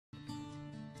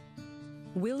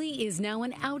Willie is now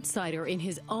an outsider in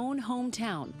his own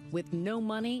hometown. With no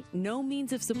money, no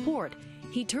means of support,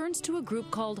 he turns to a group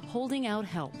called Holding Out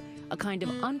Help, a kind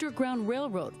of underground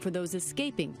railroad for those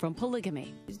escaping from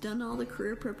polygamy. He's done all the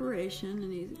career preparation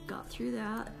and he's got through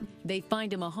that. They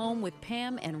find him a home with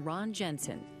Pam and Ron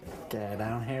Jensen. Okay,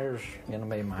 down here's gonna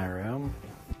be my room,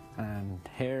 and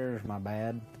here's my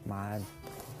bed, my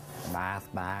bath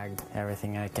bag,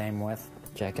 everything I came with.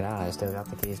 Check it out, I still got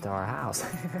the keys to our house.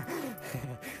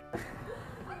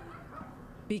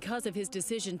 Because of his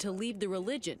decision to leave the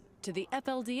religion to the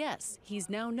FLDS, he's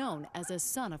now known as a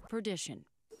son of perdition.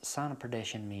 Son of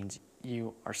perdition means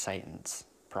you are Satan's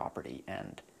property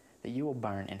and that you will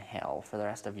burn in hell for the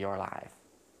rest of your life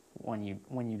when you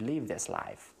leave this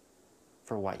life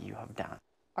for what you have done.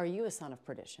 Are you a son of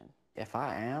perdition? If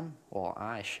I am, well,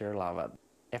 I sure love it.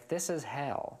 If this is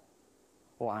hell,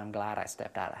 well, I'm glad I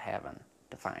stepped out of heaven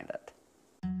to find it.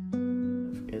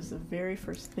 It's the very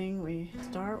first thing we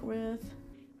start with.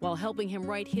 While helping him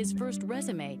write his first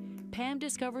resume, Pam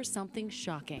discovers something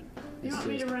shocking. You want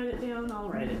me to write it down? I'll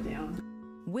write it down.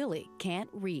 Willie can't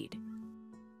read.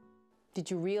 Did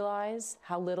you realize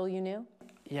how little you knew?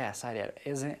 Yes, I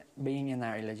did. Being in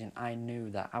that religion, I knew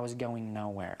that I was going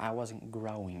nowhere. I wasn't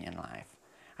growing in life.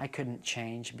 I couldn't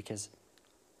change because,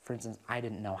 for instance, I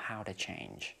didn't know how to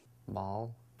change.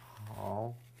 Ball,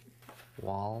 hall,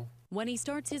 wall. When he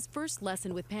starts his first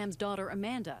lesson with Pam's daughter,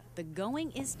 Amanda, the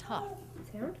going is tough.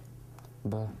 Sound?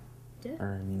 B,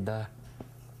 or duh.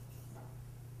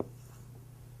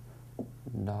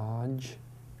 Dodge.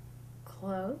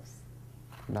 Close.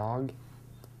 Dog?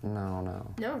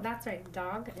 No. No, that's right.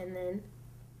 Dog and then...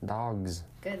 Dogs.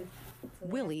 Good.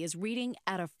 Willie is reading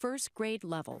at a first grade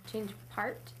level. Change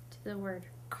part to the word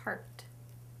cart.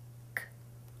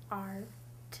 K-art.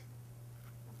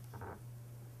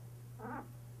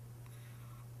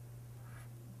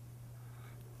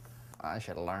 I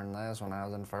should have learned this when I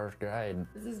was in first grade.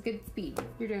 This is good speed.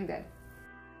 You're doing good.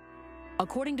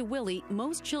 According to Willie,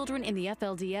 most children in the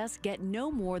FLDS get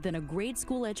no more than a grade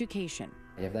school education.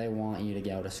 If they want you to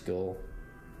go to school,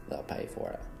 they'll pay for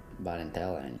it. But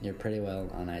until then, you're pretty well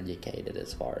uneducated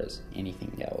as far as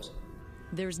anything goes.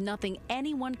 There's nothing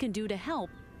anyone can do to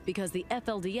help because the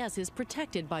FLDS is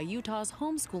protected by Utah's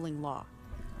homeschooling law.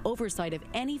 Oversight of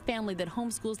any family that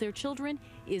homeschools their children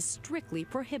is strictly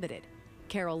prohibited.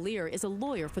 Carol Lear is a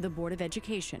lawyer for the Board of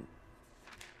Education.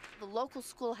 The local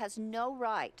school has no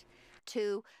right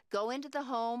to go into the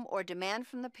home or demand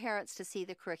from the parents to see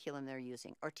the curriculum they're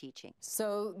using or teaching.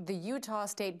 So the Utah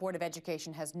State Board of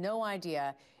Education has no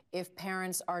idea if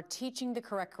parents are teaching the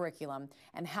correct curriculum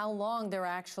and how long they're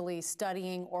actually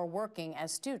studying or working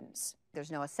as students. There's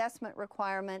no assessment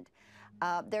requirement.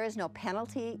 There is no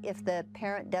penalty if the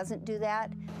parent doesn't do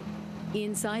that.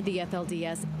 Inside the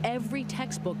FLDS, every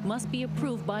textbook must be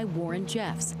approved by Warren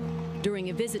Jeffs. During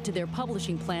a visit to their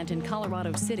publishing plant in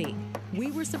Colorado City, we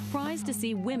were surprised to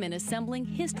see women assembling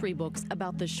history books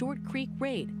about the Short Creek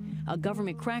Raid, a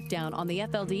government crackdown on the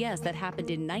FLDS that happened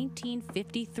in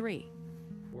 1953.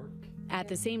 At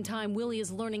the same time Willie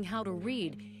is learning how to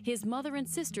read, his mother and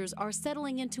sisters are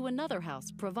settling into another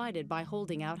house provided by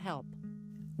Holding Out Help.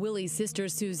 Willie's sister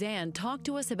Suzanne talked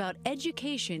to us about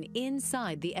education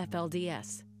inside the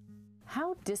FLDS.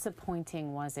 How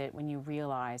disappointing was it when you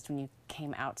realized, when you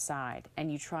came outside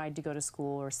and you tried to go to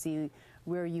school or see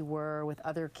where you were with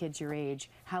other kids your age,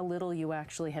 how little you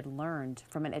actually had learned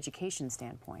from an education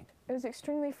standpoint? It was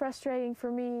extremely frustrating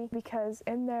for me because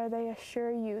in there they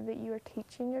assure you that you are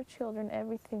teaching your children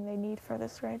everything they need for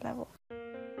this grade level.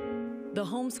 The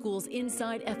homeschools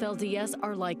inside FLDS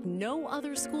are like no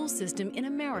other school system in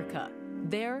America.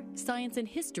 There, science and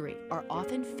history are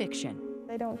often fiction.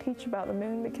 They don't teach about the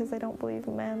moon because they don't believe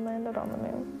a man landed on the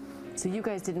moon. So you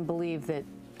guys didn't believe that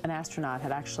an astronaut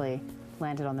had actually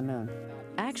landed on the moon?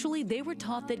 Actually, they were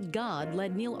taught that God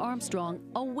led Neil Armstrong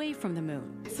away from the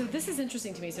moon. So this is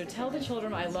interesting to me. So tell the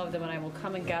children I love them and I will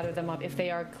come and gather them up if they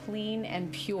are clean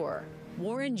and pure.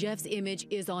 Warren Jeff's image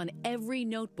is on every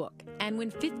notebook. And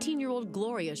when 15-year-old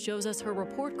Gloria shows us her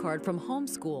report card from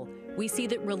homeschool, we see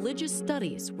that religious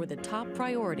studies were the top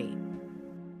priority.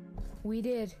 We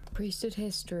did priesthood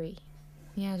history.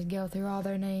 We had to go through all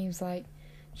their names like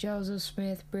Joseph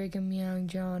Smith, Brigham Young,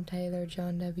 John Taylor,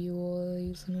 John W.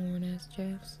 Williams, and Warren S.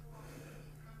 Jeffs.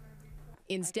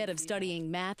 Instead of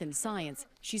studying math and science,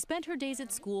 she spent her days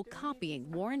at school copying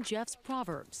Warren Jeff's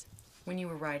proverbs. When you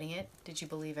were writing it, did you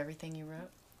believe everything you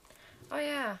wrote? Oh,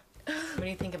 yeah. What do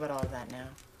you think about all of that now?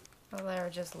 Well, they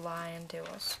were just lying to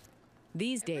us.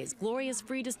 These days, Gloria's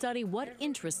free to study what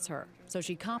interests her, so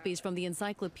she copies from the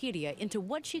encyclopedia into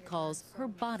what she calls her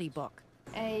body book.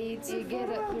 AIDS, you get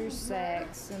it through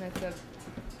sex, and it's a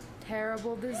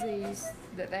terrible disease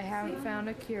that they haven't found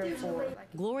a cure for.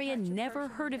 Gloria never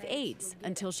heard of AIDS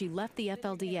until she left the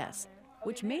FLDS,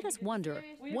 which made us wonder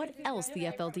what else the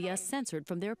FLDS censored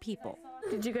from their people.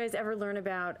 Did you guys ever learn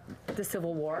about the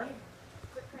Civil War?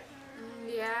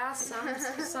 Yeah,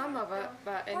 some of it,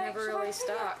 but it never really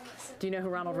stuck. Do you know who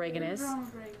Ronald Reagan is?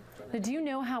 Do you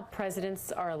know how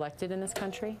presidents are elected in this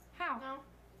country? How?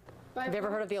 No. Have you ever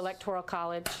heard of the Electoral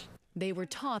College? They were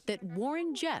taught that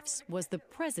Warren Jeffs was the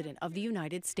President of the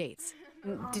United States.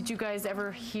 Did you guys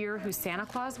ever hear who Santa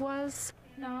Claus was?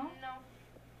 No.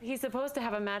 He's supposed to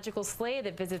have a magical sleigh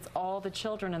that visits all the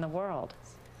children in the world.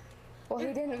 Well,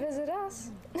 he didn't visit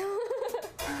us.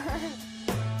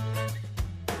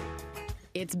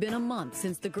 It's been a month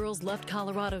since the girls left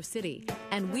Colorado City,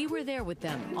 and we were there with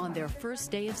them on their first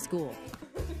day of school.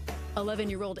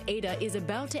 11-year-old Ada is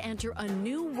about to enter a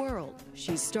new world.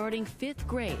 She's starting 5th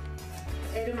grade.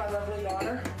 Ada, my lovely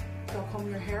daughter, don't comb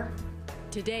your hair.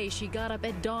 Today, she got up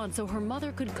at dawn so her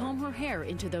mother could comb her hair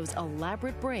into those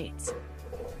elaborate braids.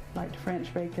 I like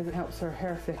French braid because it helps her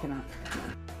hair thicken up.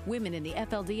 Women in the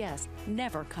FLDS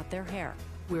never cut their hair.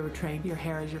 We were trained your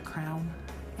hair is your crown,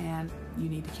 and you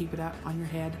need to keep it up on your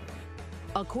head.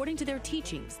 According to their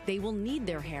teachings, they will need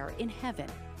their hair in heaven.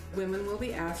 Women will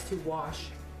be asked to wash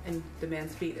and the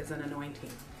man's feet as an anointing.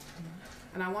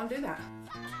 And I want to do that.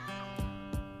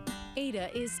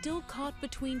 Ada is still caught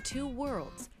between two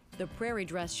worlds. The prairie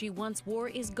dress she once wore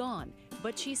is gone,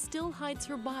 but she still hides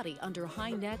her body under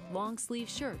high-neck, long-sleeve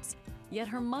shirts. Yet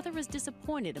her mother is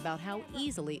disappointed about how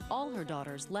easily all her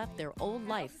daughters left their old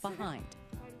life behind.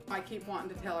 I keep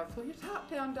wanting to tell her, pull your top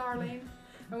down, darling.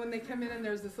 And when they come in and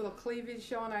there's this little cleavage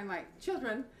showing, I'm like,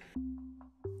 children.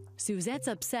 Suzette's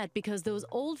upset because those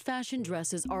old-fashioned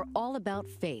dresses are all about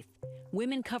faith.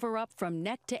 Women cover up from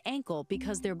neck to ankle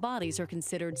because their bodies are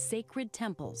considered sacred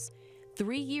temples.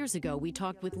 3 years ago, we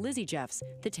talked with Lizzie Jeffs,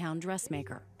 the town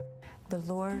dressmaker. The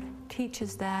Lord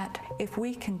teaches that if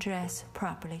we can dress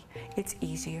properly, it's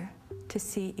easier to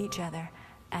see each other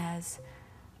as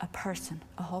a person,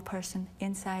 a whole person,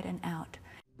 inside and out.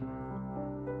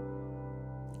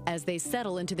 As they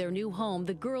settle into their new home,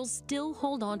 the girls still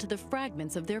hold on to the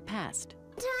fragments of their past.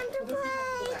 Time to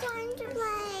play, time to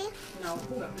play. No,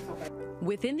 hold up, it's okay.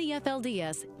 Within the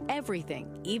FLDS,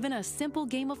 everything, even a simple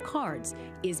game of cards,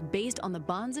 is based on the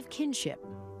bonds of kinship.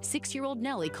 6-year-old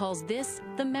Nellie calls this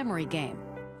the memory game.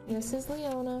 This is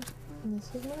Leona, and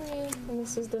this is Marie, and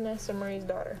this is Danessa, Marie's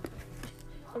daughter.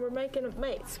 And we're making them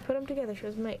mates. Put them together, she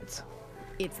was mates.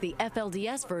 It's the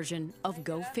FLDS version of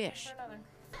Go Fish.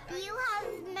 You have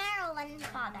Marilyn's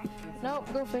father.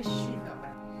 Nope, go fish.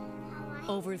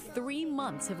 Over 3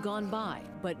 months have gone by,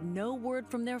 but no word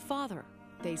from their father.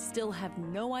 They still have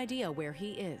no idea where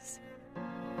he is.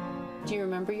 Do you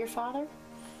remember your father?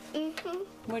 Mm-hmm.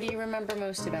 What do you remember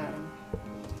most about him?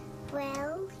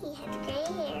 Well, he had gray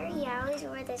hair, he always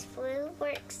wore this blue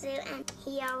work suit, and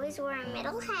he always wore a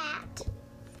middle hat.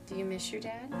 Do you miss your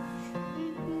dad?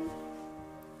 Mm-hmm.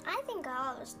 I think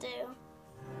all of us do.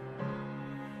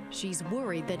 She's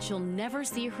worried that she'll never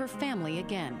see her family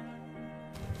again.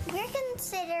 We're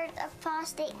considered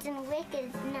apostates and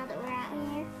wicked now that we're out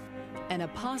here. An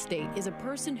apostate is a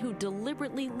person who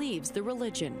deliberately leaves the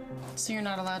religion. So you're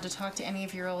not allowed to talk to any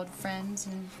of your old friends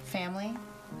and family?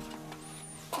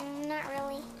 Not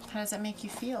really. How does that make you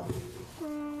feel? I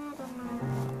don't know.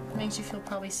 It makes you feel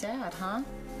probably sad, huh?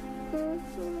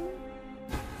 Mm-hmm.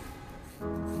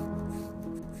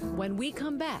 When we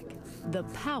come back, the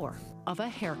power of a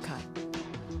haircut.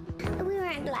 We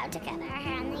weren't allowed to cut our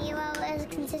hair, and the UL is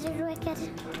considered wicked.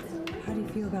 How do you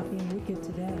feel about being wicked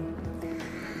today?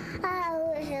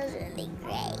 Oh, it feels really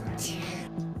great.